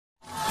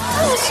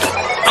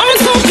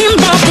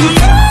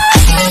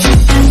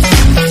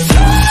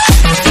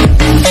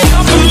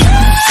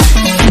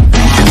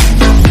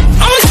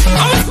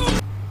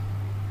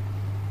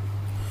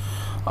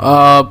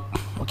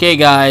Okay,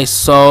 guys.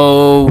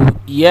 So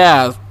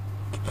yeah,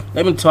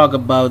 let me talk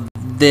about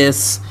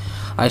this.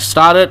 I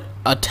started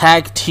a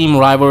tag team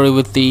rivalry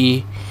with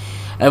the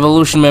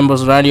Evolution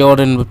members Randy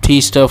Orton and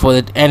Batista for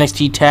the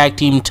NXT tag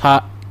team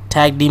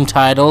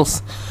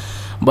titles,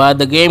 but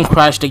the game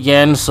crashed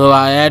again, so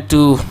I had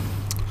to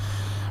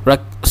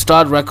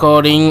start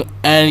recording,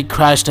 and it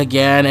crashed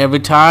again. Every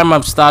time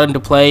I'm starting to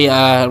play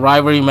a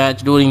rivalry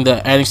match during the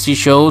NXT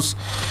shows,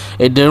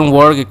 it didn't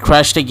work. It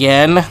crashed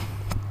again.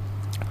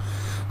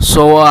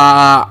 So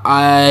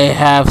I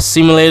have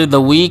simulated the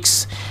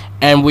weeks,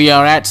 and we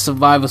are at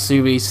Survivor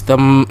Series,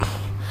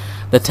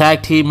 the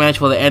tag team match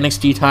for the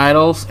NXT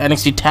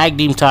tag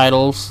team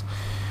titles.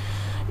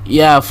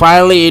 Yeah,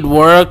 finally it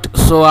worked.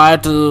 So I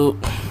had to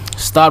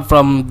start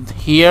from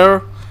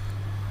here.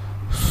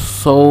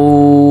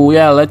 So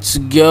yeah, let's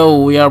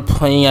go. We are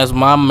playing as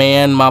my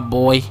man, my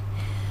boy,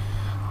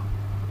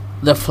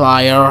 the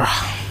Flyer.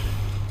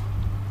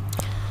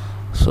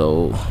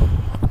 So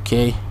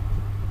okay.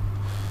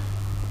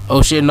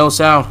 Oh shit, no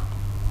sound.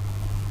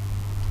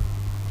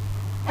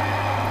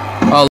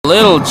 Oh,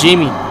 little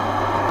Jimmy.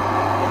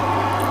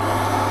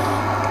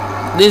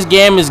 This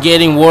game is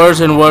getting worse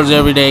and worse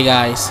every day,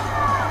 guys.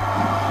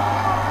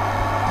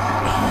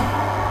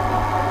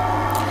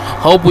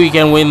 Hope we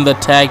can win the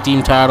tag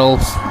team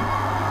titles.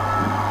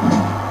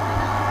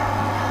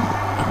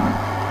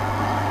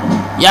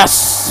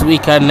 Yes, we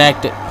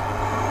connected.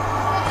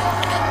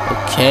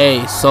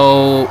 Okay,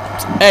 so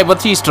hey,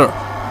 Batista,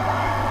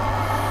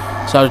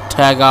 so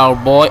tag our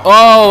boy.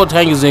 Oh,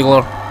 thank you,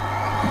 Ziggler.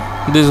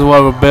 This is why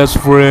we're best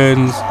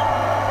friends.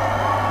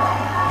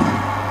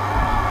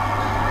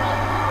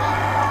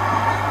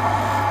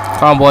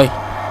 Come on, boy.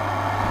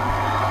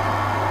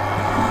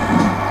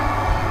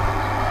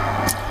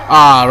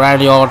 Ah,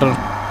 Randy Orton.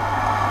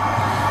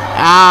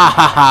 Ah,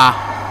 ha,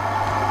 ha.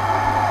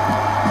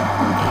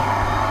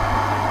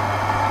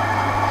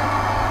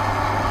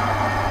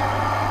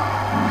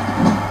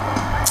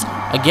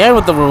 Again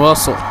with the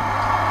reversal.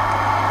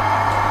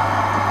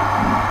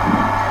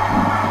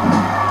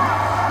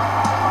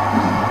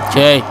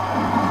 Okay.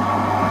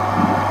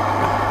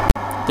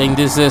 I think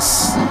this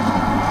is...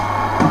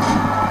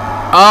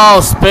 Oh,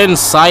 spin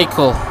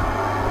cycle.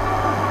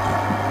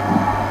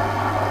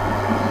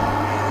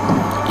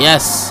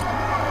 Yes.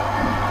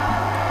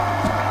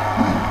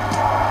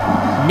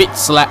 Bit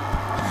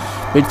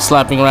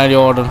slapping Randy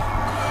Orton.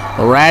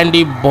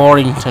 Randy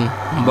Bortington.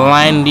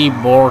 Blindy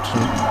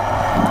Borton.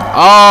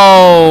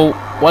 Oh,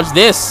 what's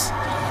this?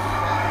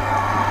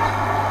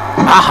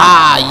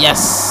 Aha,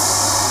 yes.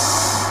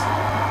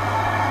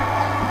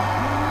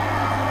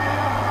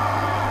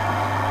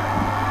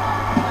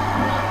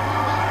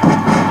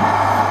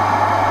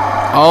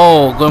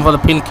 Oh, going for the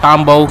pin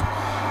combo.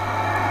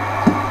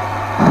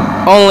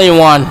 Only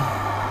one.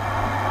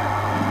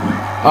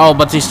 Oh,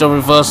 Batista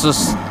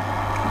reverses.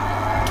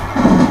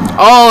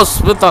 Oh,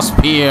 with the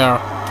spear.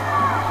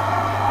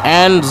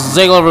 And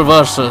Ziggler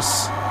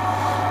reverses.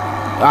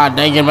 God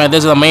dang it, man. This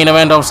is the main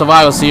event of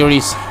Survivor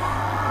Series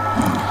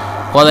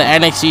for the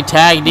NXT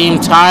tag team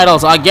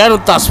titles. Again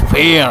with the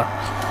spear.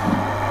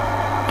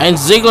 And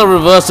Ziggler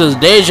reverses.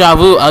 Deja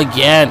vu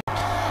again.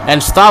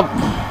 And stop.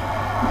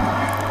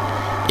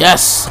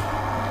 Yes.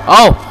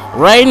 Oh,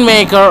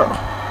 Rainmaker.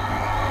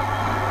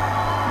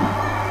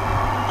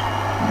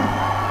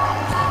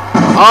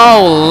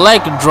 Oh,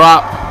 leg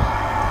drop.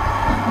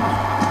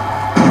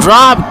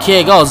 Drop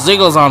kick. Oh,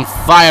 Ziggler's on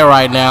fire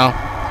right now.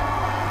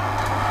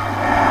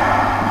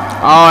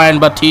 Oh, and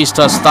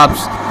Batista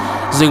stops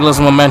Ziggler's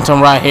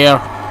momentum right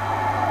here.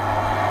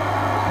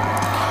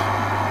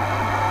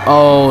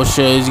 Oh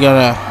shit, he's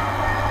gonna...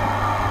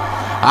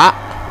 Ah.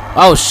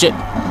 Oh shit.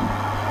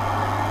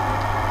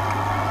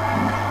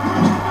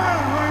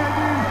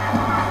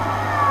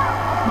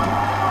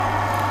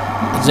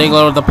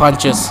 Ziggler with the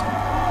punches.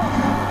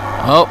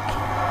 Oh.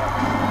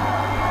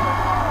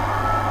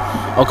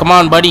 Oh, come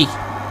on, buddy.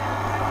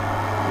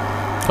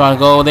 Come on,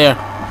 go over there.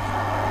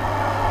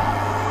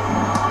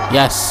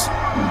 Yes.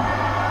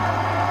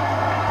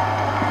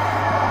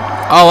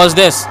 Oh, what's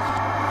this?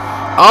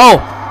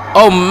 Oh.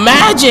 Oh,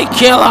 magic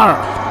killer.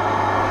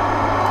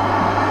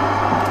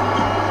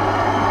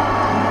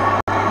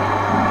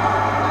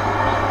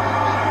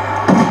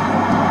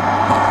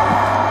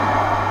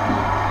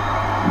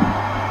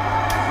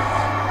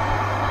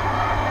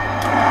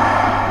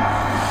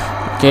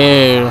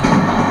 Okay,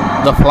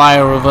 the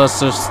Flyer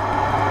reverses.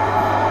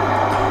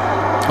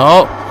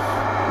 Oh,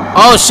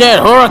 oh shit!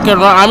 Hurricane!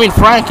 I mean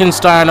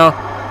Frankensteiner.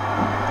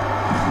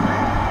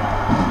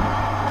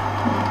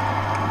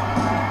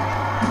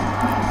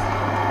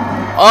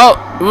 Oh,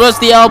 reverse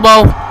the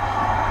elbow.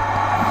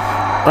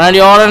 Randy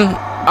Orton.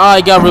 Oh,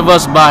 he got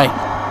reversed by.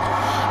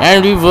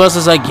 And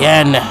reverses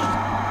again.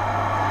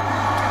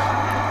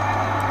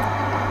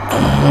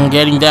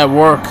 Getting that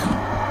work.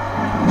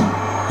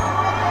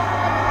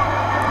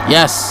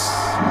 Yes.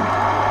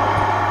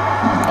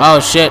 Oh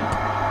shit.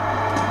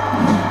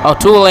 Oh,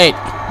 too late.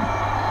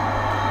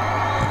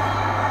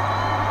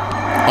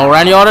 Oh,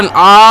 Randy Orton.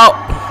 Oh.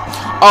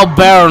 Oh,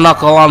 bare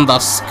knuckle on the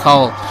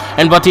skull.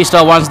 And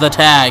Batista wants the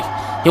tag.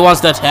 He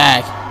wants the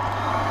tag.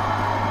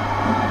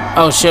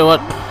 Oh shit, what?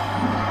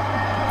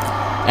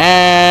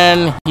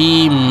 And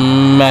he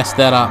messed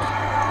that up.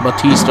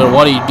 Batista,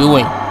 what are you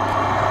doing?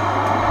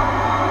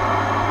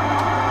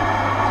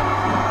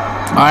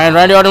 Alright,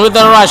 Randy Orton with the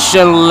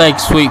Russian leg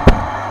sweep.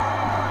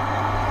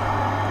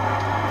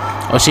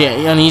 Oh shit,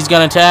 and he's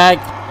gonna tag.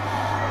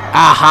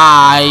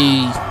 Aha,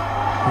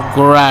 I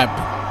grabbed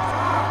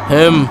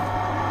him.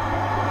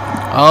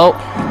 Oh.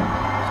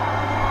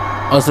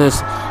 What's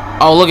this?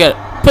 Oh, look at it.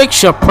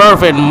 Picture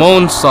perfect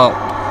moonsault.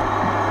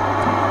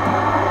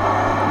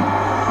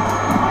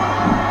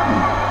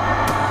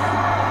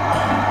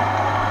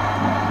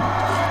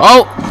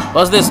 Oh,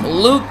 what's this?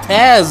 Luke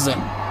Taz.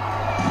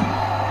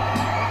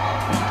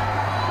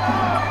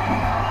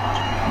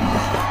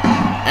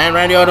 And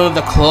Randy Orton with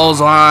the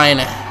clothesline.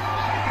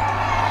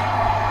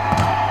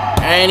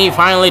 And he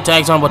finally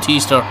tags on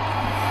Batista.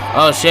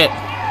 Oh shit.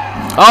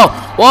 Oh,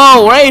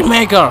 whoa,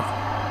 Rainmaker.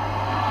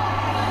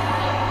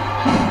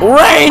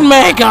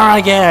 Rainmaker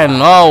again.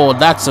 Oh,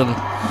 that's a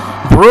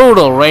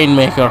brutal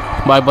Rainmaker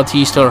by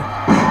Batista.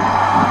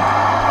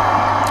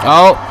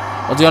 Oh,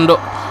 what's he gonna do?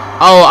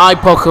 Oh, eye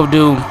poke of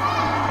doom.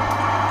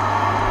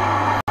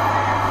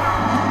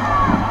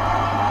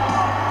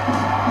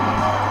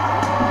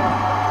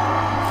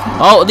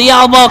 Oh, the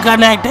elbow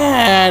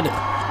connected.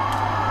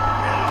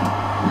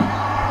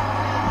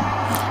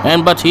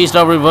 And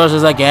Batista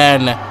reverses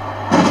again.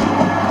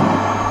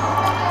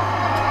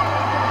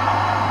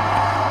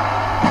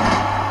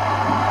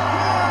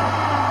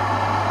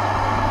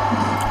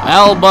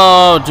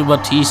 Elbow to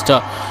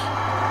Batista.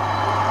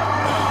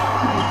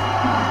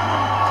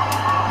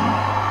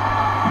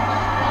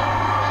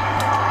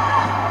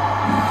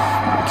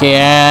 Okay,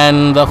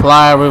 and the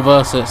flyer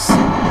reverses.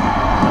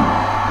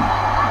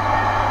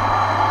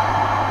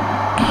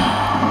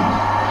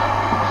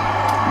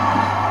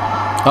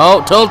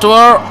 Oh,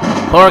 tilt-a-whirl,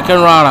 Hurricane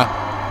Rana.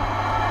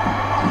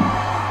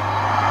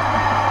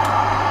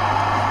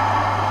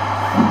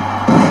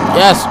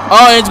 Yes.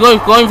 Oh, it's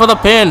going for the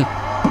pin.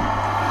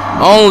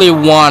 Only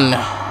one.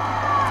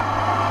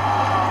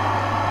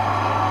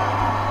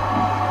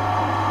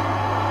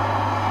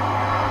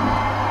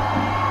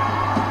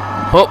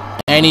 Oh,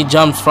 and he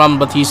jumps from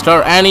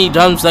Batista, and he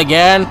jumps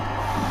again.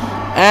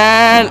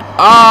 And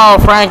oh,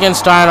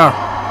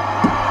 Frankensteiner.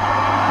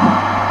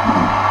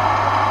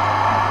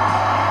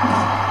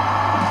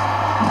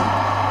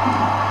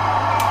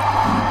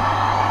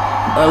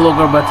 Look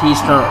at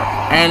Batista,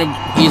 and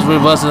he's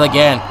reverses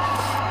again,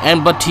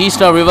 and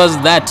Batista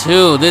reverses that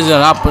too. This is an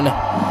up and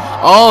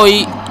oh,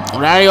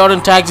 Randy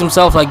Orton tags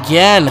himself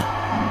again,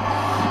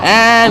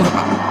 and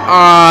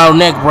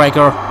neck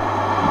breaker.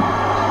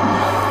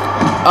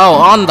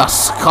 Oh, on the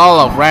skull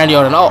of Randy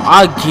Orton. Oh,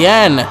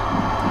 again.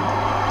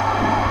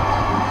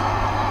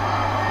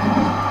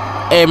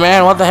 Hey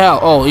man, what the hell?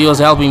 Oh, he was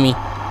helping me.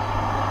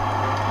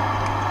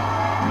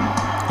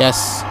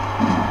 Yes.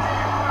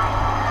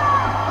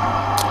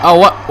 Oh,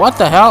 what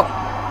the hell?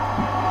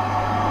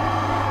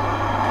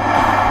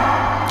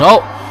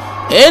 Oh,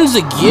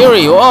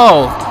 Enziguri.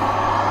 Whoa.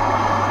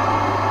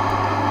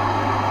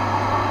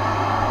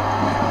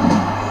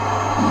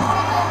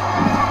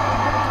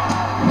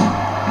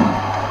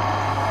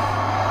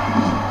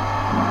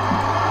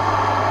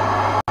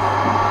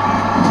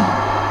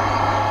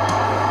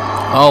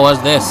 Oh,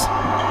 what's this?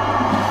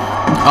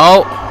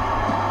 Oh,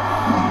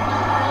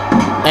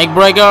 neck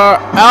breaker,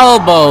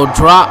 elbow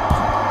drop.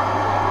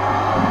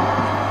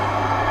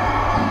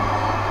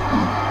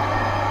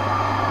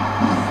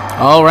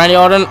 Oh, Randy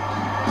Orton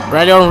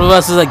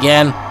reverses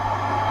again.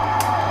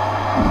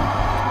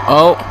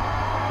 Oh,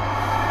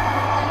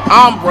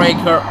 arm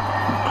breaker.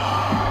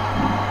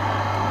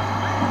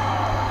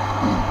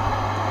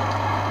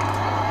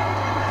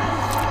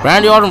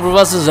 Randy Orton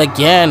reverses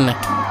again.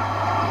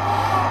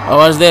 Oh,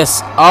 what's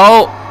this?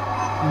 Oh,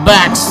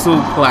 back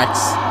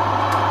suplex.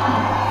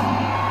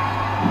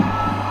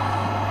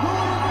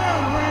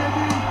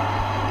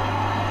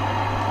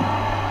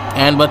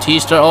 And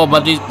Batista, oh,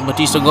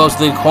 Batista goes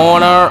to the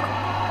corner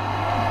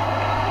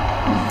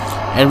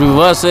and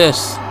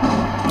reverses.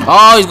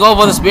 Oh, he's going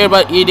for the spear,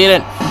 but he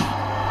didn't.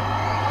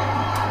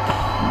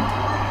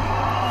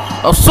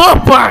 A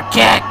super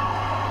kick.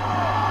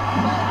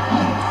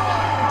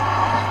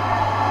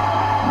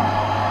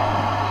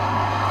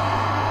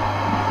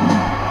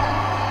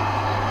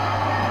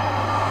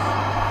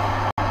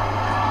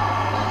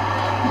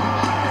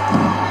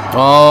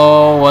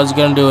 Oh, what's he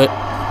gonna do it?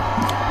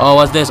 Oh,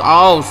 what's this?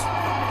 Oh,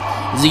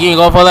 is he gonna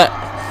go for that?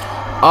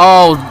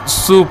 Oh,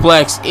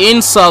 suplex,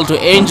 insult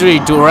to injury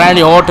to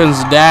Randy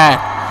Orton's dad,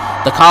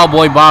 the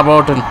Cowboy Bob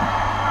Orton.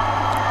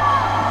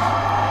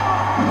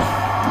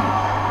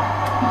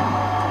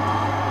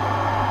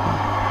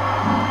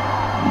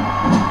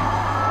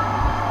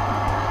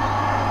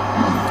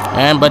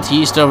 And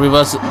Batista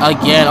reverses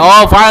again.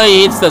 Oh, finally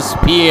he hits the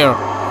spear.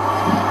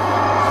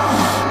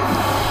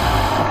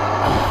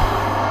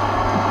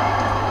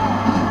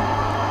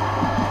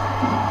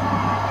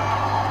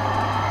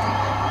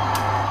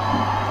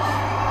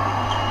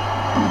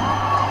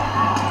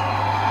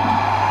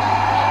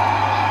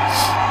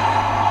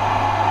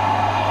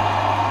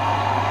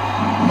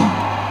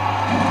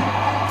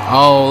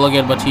 Oh, look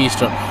at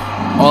Batista.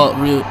 Oh,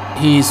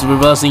 he's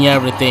reversing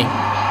everything.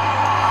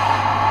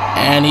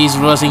 And he's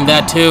reversing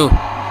that too.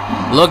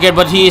 Look at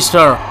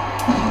Batista.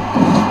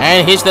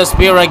 And hits the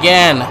spear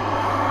again.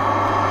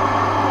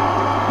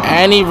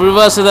 And he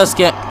reverses the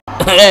spear.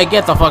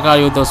 Get the fuck out of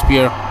here with the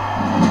spear.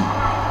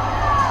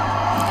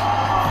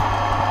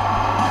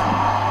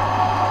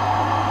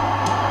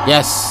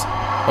 Yes.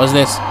 What's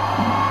this?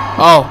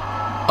 Oh.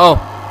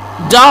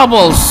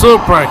 Double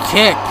super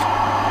kick.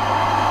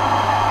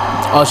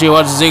 Oh shit,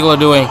 what's Ziggler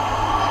doing?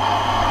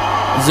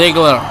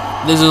 Ziggler,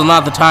 this is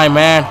not the time,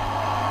 man.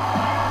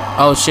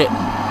 Oh shit.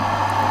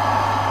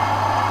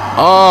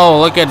 Oh,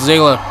 look at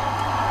Ziggler.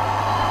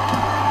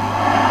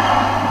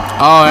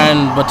 Oh,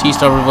 and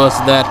Batista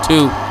reversed that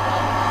too.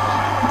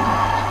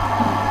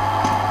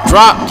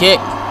 Drop kick.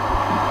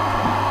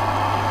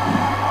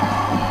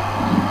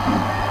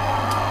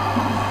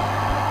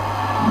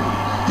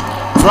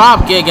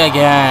 Drop kick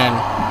again.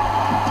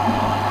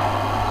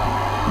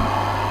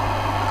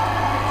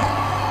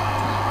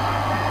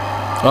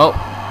 Oh.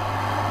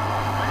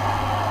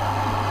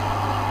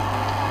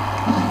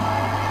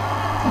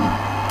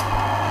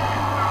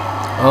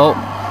 Oh.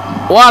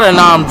 What an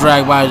arm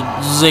drag by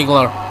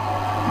Ziggler.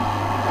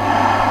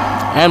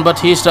 And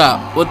Batista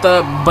with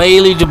the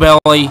Bailey to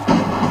belly.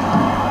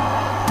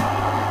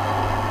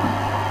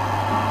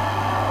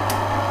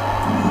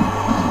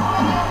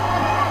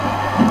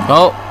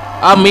 Oh.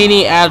 A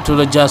mini attitude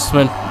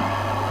adjustment.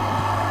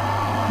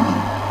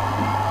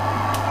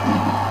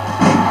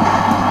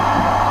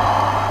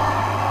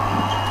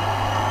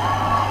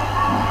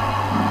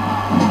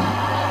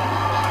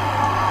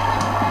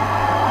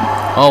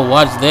 Oh,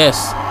 what's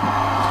this?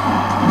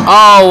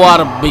 Oh, what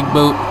a big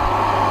boot.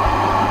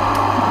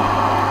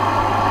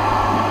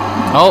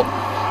 Oh,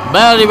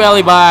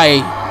 belly by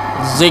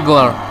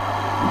Ziggler.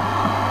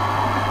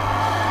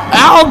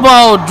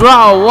 Elbow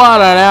draw,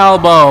 what an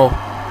elbow.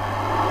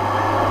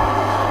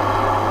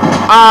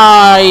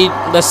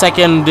 The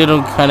second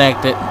didn't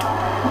connect it.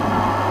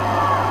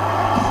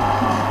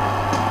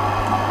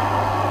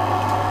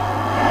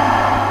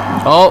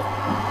 Oh.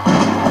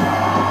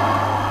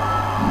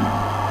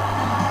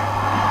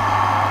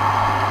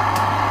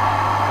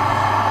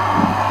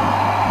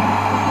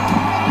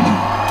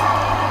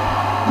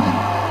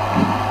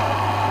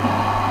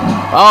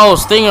 Oh,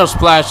 Stinger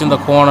splash in the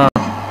corner.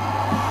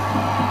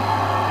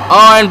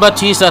 Oh, and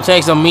Batista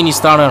takes a mini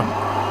stunner.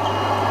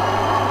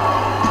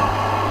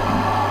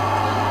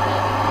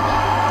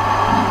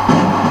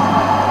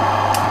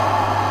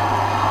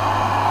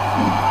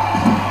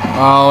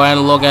 Oh,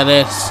 and look at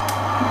this.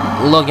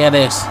 Look at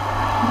this.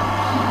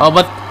 Oh,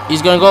 but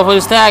he's gonna go for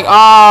his tag.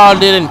 Oh,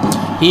 didn't.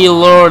 He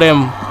lured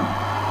him.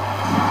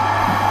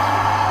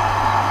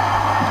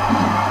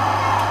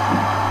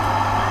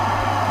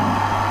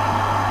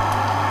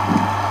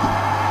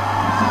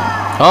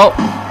 Oh,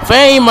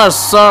 famous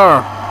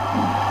sir.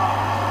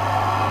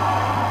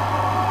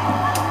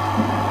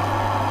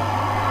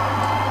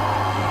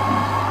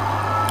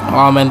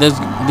 Oh man,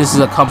 this is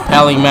a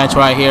compelling match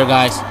right here,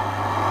 guys.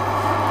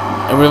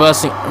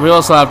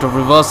 Reversal after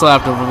reversal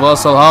after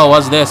reversal. Oh,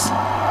 what's this?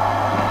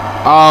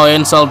 Oh,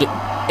 insult,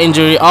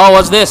 injury. Oh,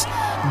 what's this?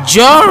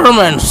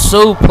 German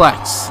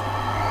suplex.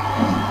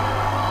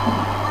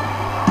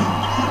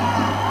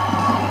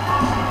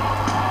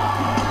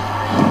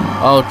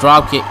 Oh,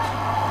 drop kick.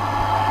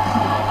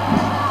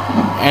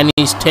 And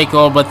he's taking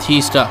over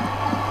Batista.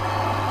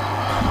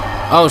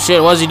 Oh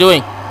shit, what's he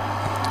doing?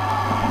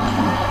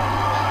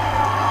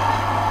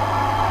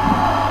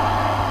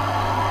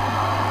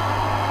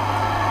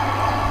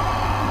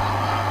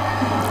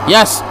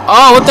 Yes.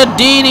 Oh, with the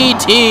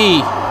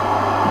DDT.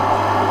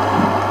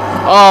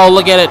 Oh,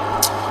 look at it.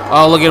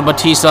 Oh, look at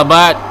Batista.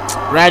 But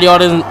Randy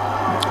Orton.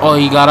 Oh,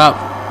 he got up.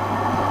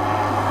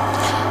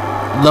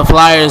 The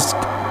Flyers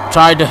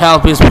tried to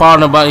help his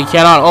partner, but he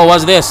cannot. Oh,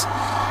 what's this?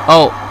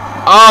 Oh,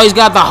 he's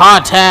got the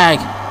hot tag.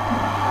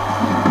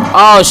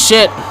 Oh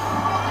shit.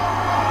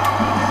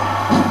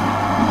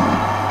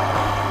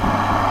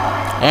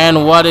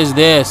 And what is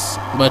this?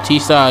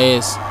 Batista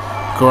is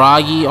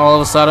groggy all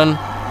of a sudden.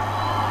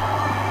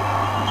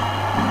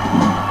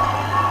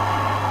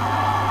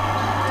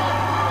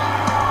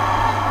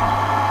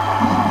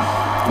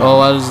 Oh,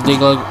 what is the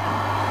deal?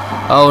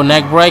 Oh,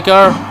 neck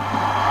breaker.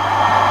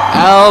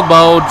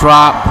 Elbow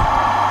drop.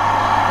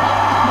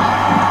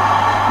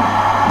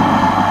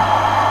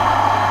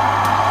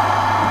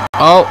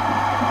 Oh,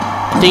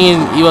 I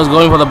think he was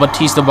going for the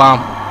Batista bomb.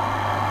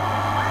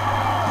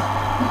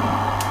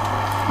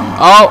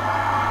 Oh,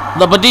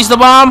 the Batista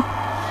bomb.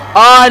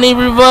 Oh, and he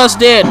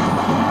reversed it.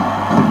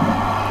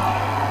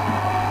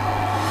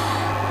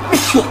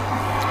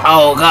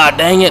 Oh, god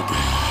dang it.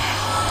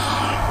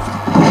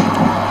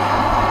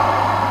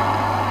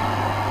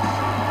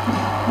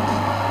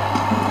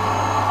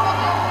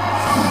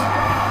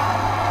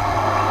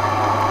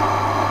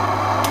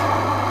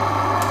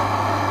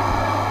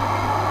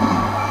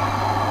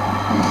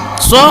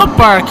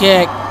 Super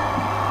kick.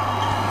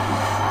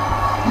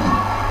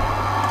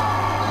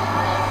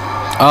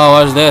 Oh,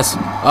 what's this?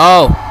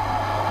 Oh,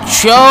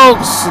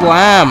 Choke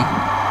slam.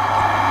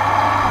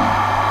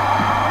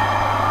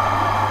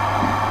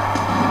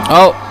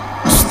 Oh,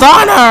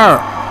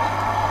 stunner.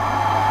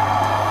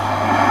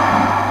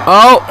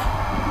 Oh,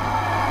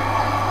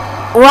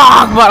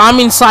 rock, but I'm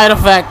in side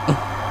effect.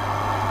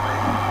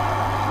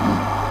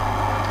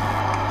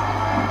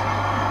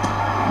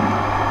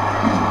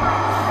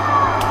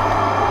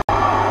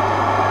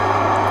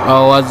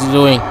 Oh, what's he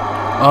doing?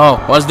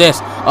 Oh, what's this?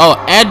 Oh,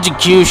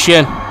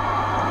 execution.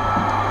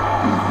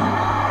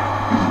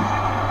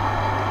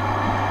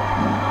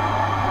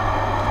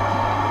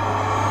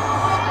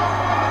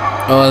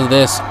 Oh, what's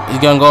this? He's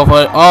gonna go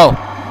for it. Oh,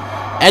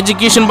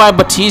 execution by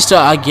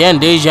Batista again.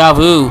 Deja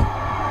vu.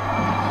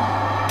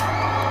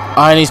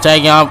 Oh, and he's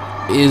taking up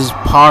his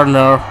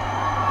partner.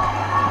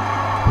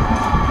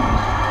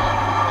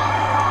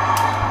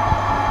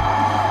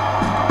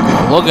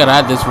 Look at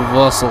that, this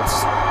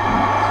reversals.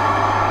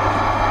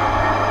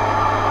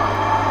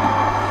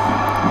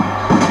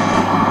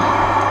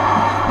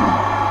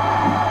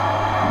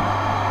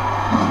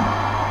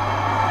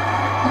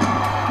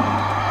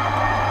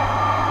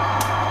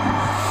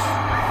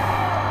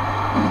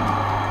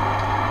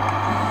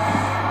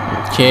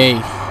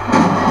 Okay.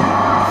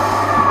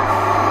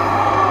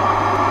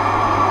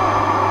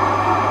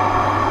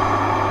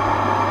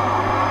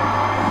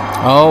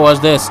 Oh, what's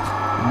this?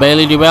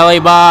 Belly to belly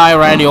by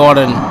Randy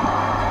Orton.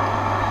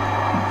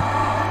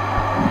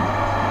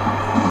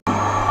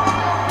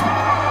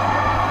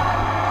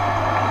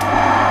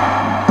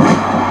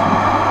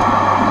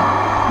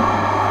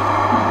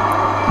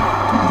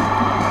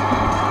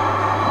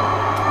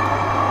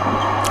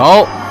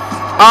 Oh,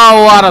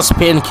 oh, what a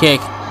spin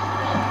kick.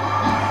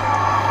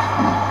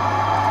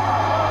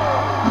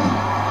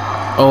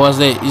 Oh, what's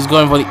it? He's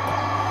going for the...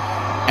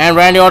 And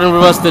Randy Orton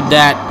reversed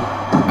that.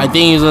 I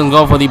think he's going to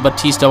go for the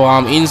Batista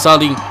bomb.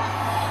 Insulting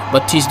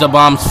Batista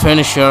bomb's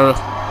finisher.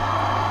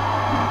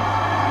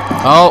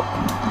 Oh.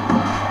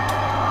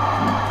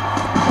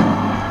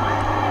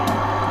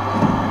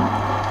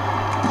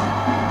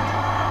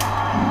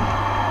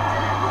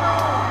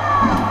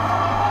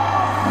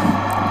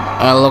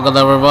 And look at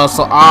the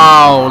reversal.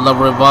 Oh, the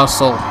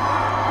reversal.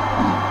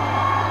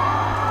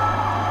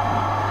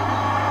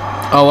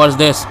 Oh, what's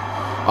this?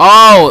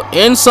 Oh,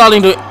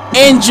 insulting to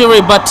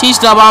injury.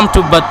 Batista bomb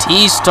to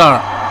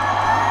Batista.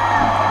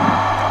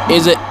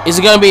 Is it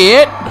gonna be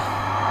it?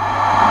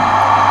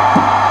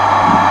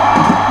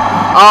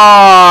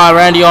 Oh,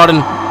 Randy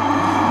Orton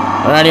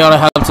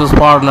helps his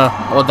partner.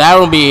 Oh, that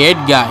will be it,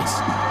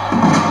 guys.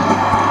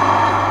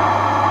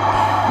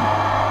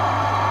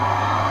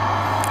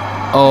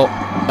 Oh,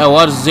 and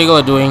what is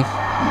Ziggler doing?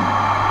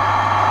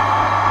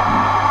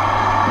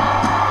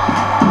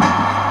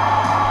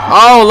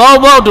 Oh, low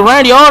blow to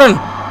Randy Orton.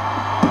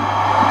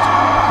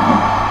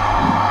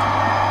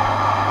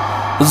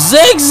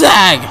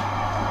 Zigzag.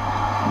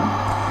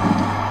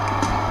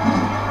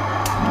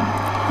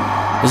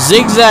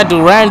 Zigzag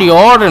to Randy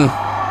Orton.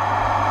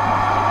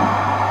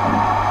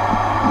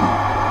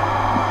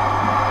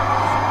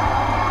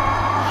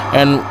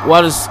 And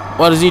what is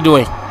he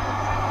doing?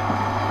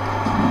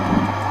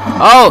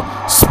 Oh,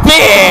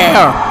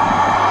 spear!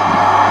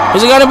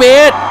 Is it gonna be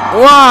it?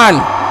 1,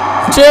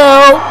 2,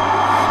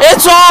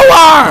 it's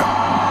over!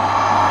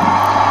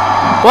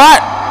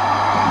 What?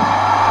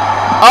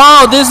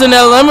 Oh, this is an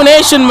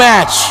elimination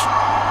match.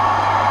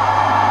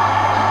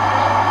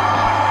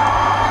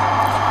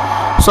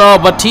 So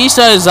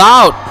Batista is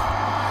out.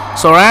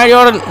 So Randy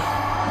Orton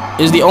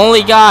is the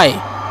only guy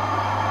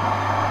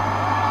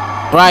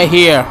right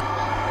here.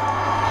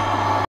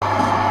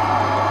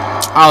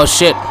 Oh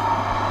shit.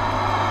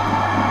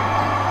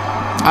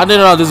 I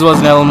didn't know this was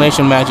an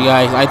elimination match,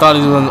 guys. I thought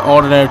it was an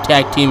ordinary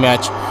tag team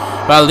match.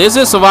 Well, this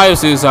is Survivor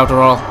Series after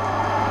all.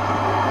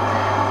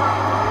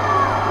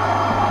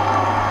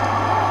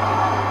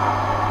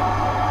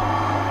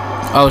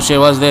 Oh shit,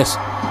 what's this?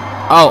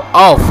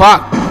 Oh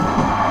fuck.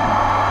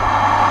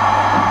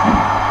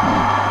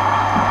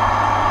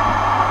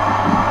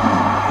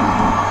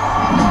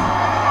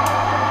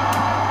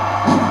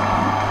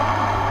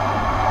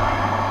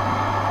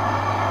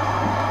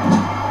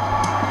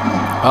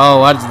 Oh,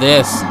 what's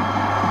this?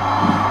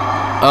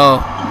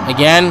 Oh,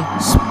 again?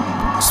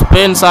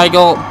 Spin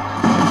cycle.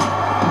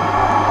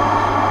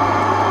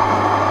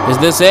 Is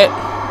this it?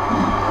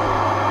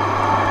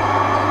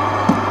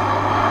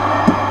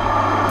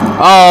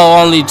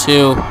 Oh, only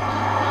 2.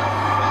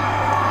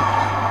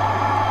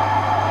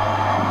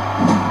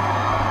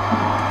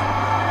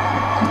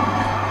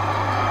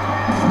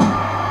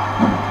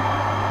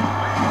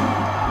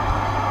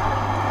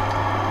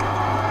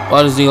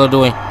 What is Ziggler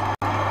doing?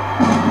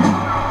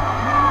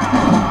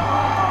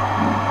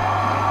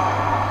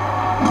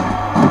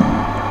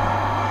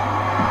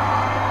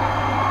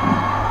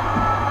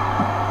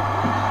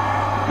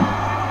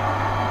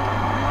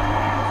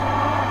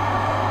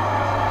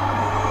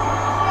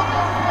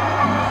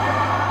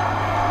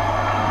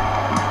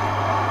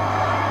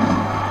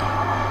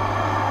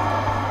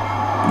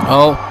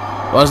 Oh,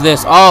 what's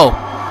this? Oh,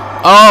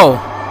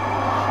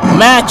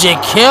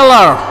 Magic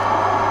Killer.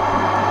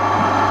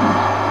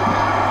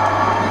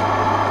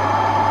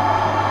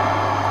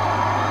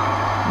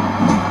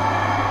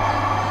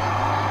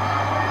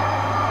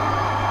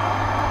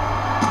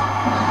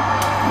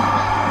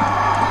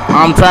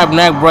 Arm trap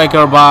neck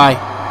breaker by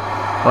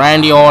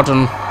Randy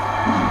Orton.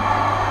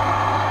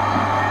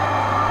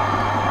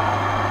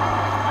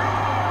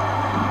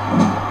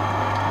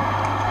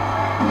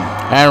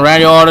 And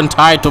Randy Orton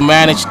tried to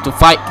manage to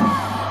fight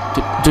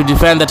to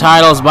defend the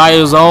titles by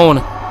his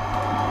own.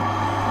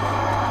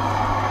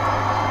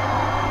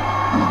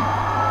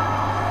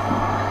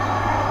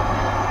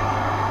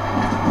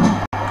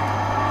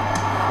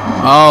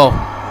 Oh.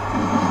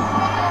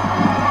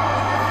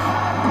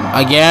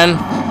 Again.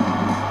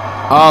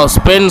 Oh,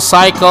 spin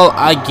cycle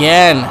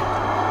again.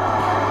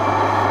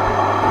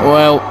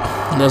 Well,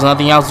 there's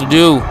nothing else to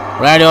do.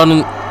 Randy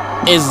Orton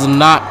is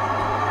not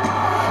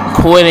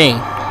quitting.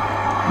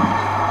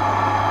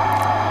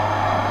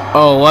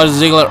 Oh, what is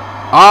Ziggler?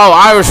 Oh,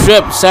 Irish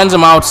Whip sends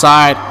him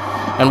outside.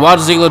 And what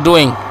is Ziggler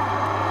doing?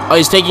 Oh,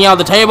 he's taking out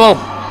the table.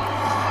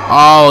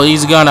 Oh,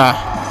 he's gonna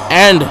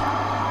end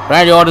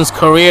Randy Orton's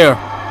career.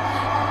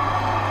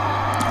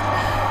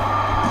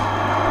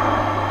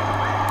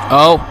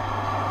 Oh,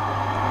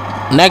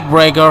 neck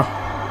breaker.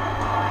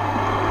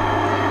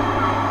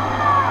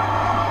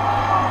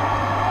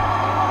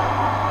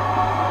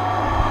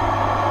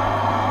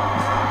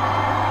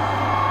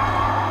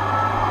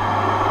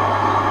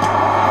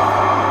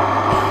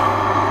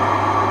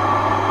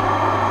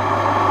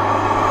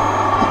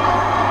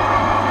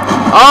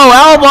 Oh,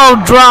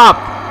 elbow drop.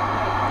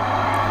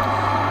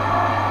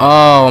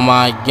 Oh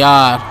my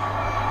God.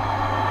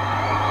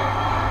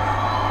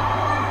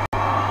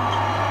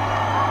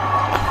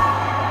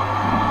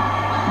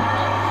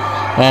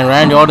 Man,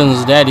 Randy Orton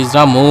is dead. He's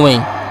not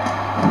moving.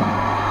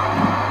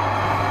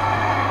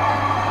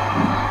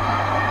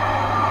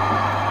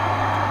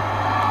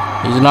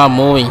 He's not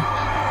moving.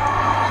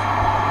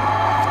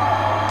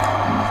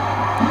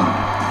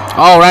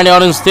 Oh, Randy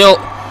Orton still.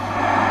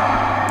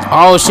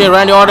 Oh shit,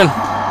 Randy Orton.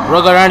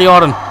 Look at Randy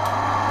Orton.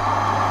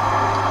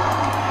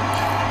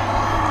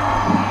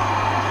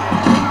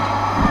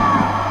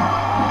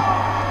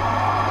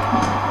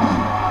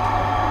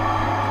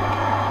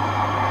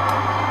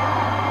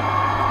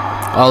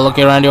 Oh, look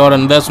at Randy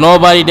Orton. There's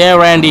nobody there,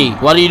 Randy.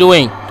 What are you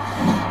doing?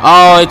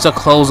 Oh, it's a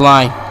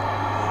clothesline.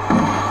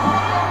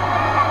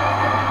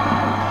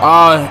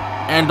 Oh,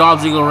 and Dolph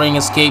Ziggler ring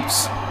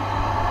escapes.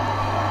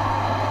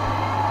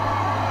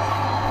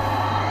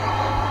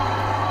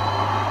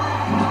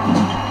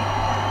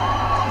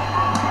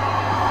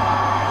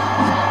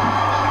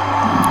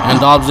 And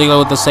Dolph Ziggler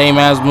with the same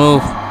as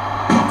move.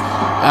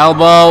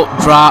 Elbow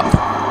drop.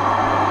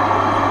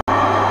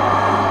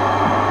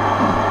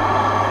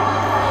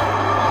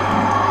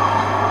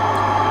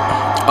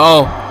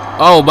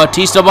 Oh,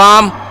 Batista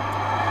bomb.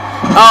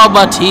 Oh,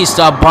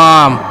 Batista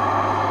bomb.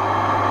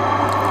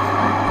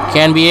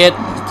 Can be it.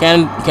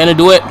 Can it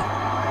do it?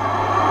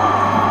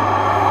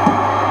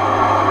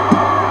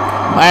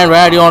 And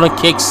Randy Orton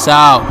kicks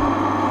out.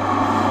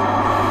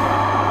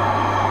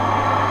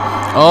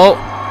 Oh,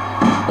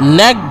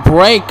 neck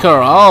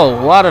breaker.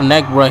 Oh, what a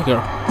neck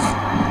breaker.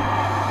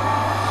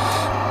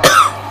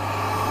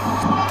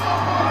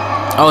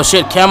 Oh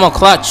shit, camel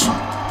clutch.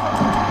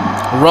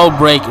 Road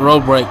break.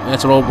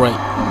 That's a road break.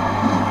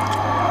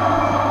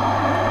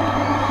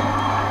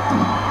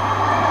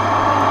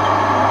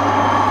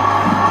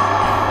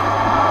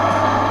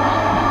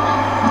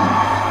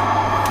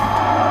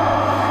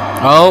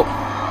 Oh,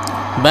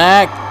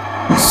 back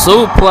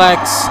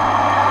suplex.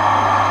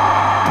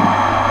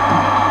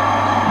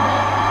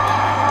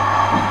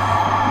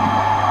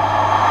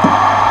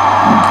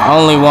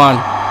 Only one.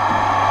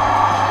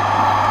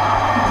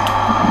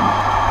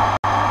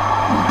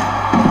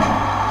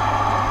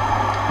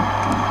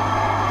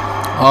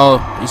 Oh,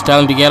 he's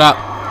telling him to get up.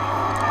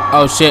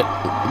 Oh shit,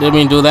 didn't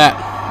mean to do that.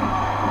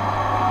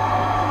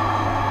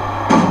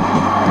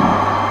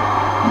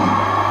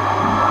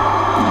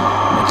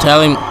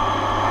 Tell him.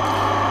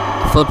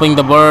 Flipping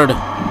the bird.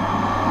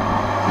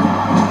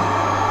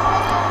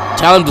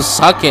 Tell him to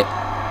suck it.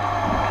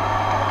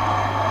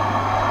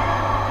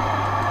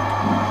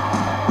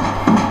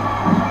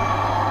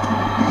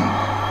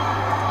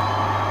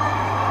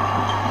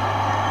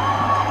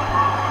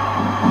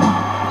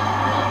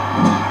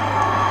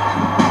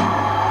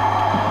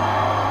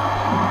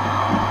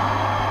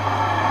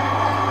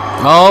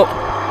 Oh,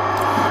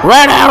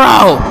 Red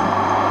Arrow.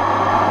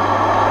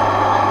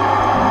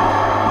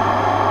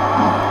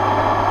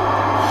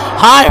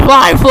 High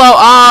fly flow.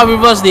 Ah,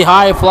 reverse the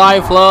high fly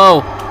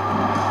flow.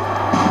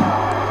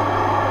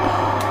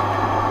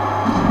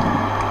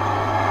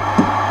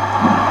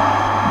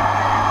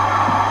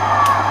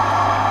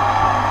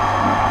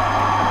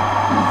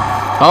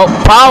 Oh,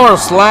 power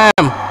slam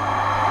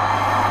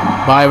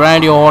by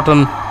Randy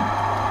Orton.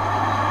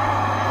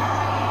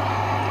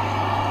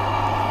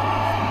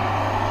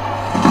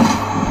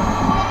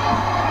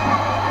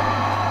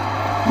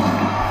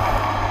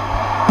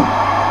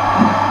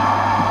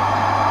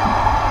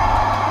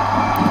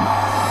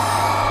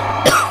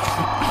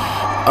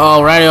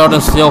 Oh, Randy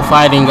Orton's still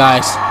fighting,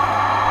 guys.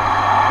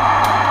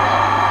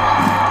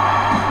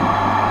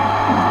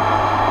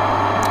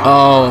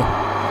 Oh,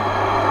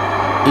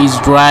 he's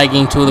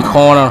dragging to the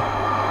corner.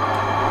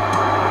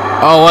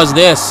 Oh, what's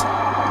this?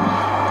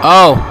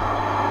 Oh,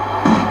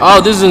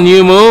 this is a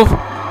new move.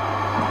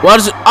 What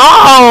is it?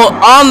 Oh,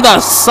 on the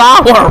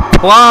sour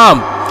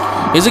plum.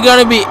 Is it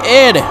gonna be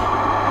it?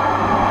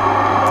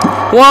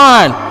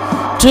 1,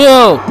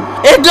 2.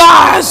 It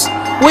does.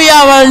 We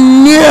have a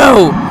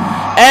new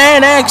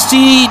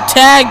NXT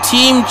Tag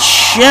Team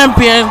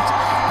Champion,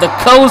 the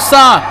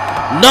Cosa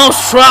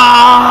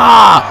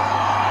Nostra.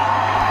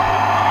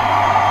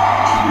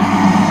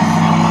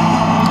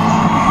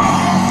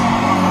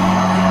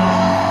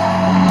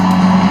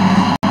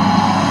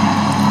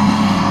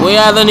 We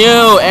are the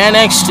new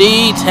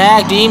NXT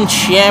Tag Team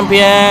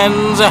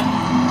Champions,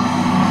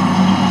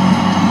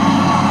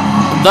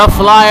 the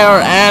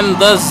Flyer and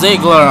the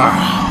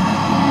Ziggler.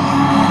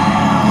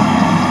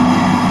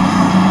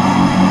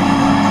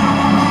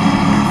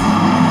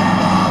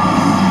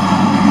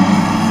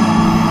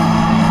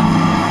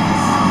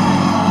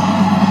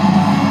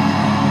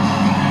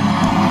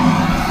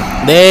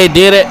 They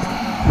did it.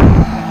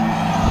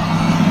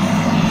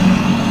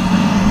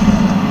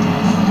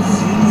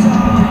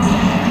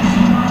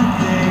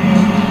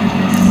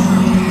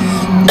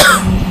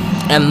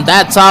 And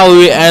that's how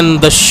we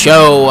end the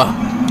show.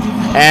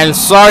 And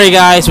sorry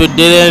guys, we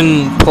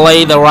didn't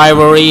play the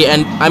rivalry.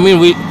 And I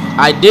mean,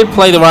 I did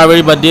play the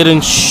rivalry but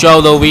didn't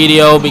show the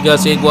video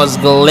because it was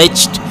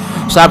glitched,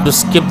 so I have to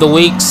skip the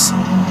weeks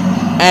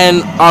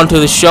and onto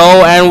the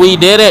show. And we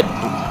did it.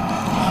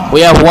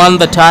 We have won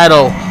the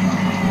title.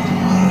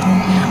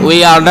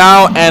 We are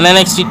now an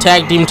NXT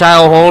Tag Team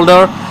title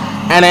holder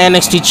and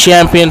NXT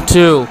champion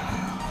too.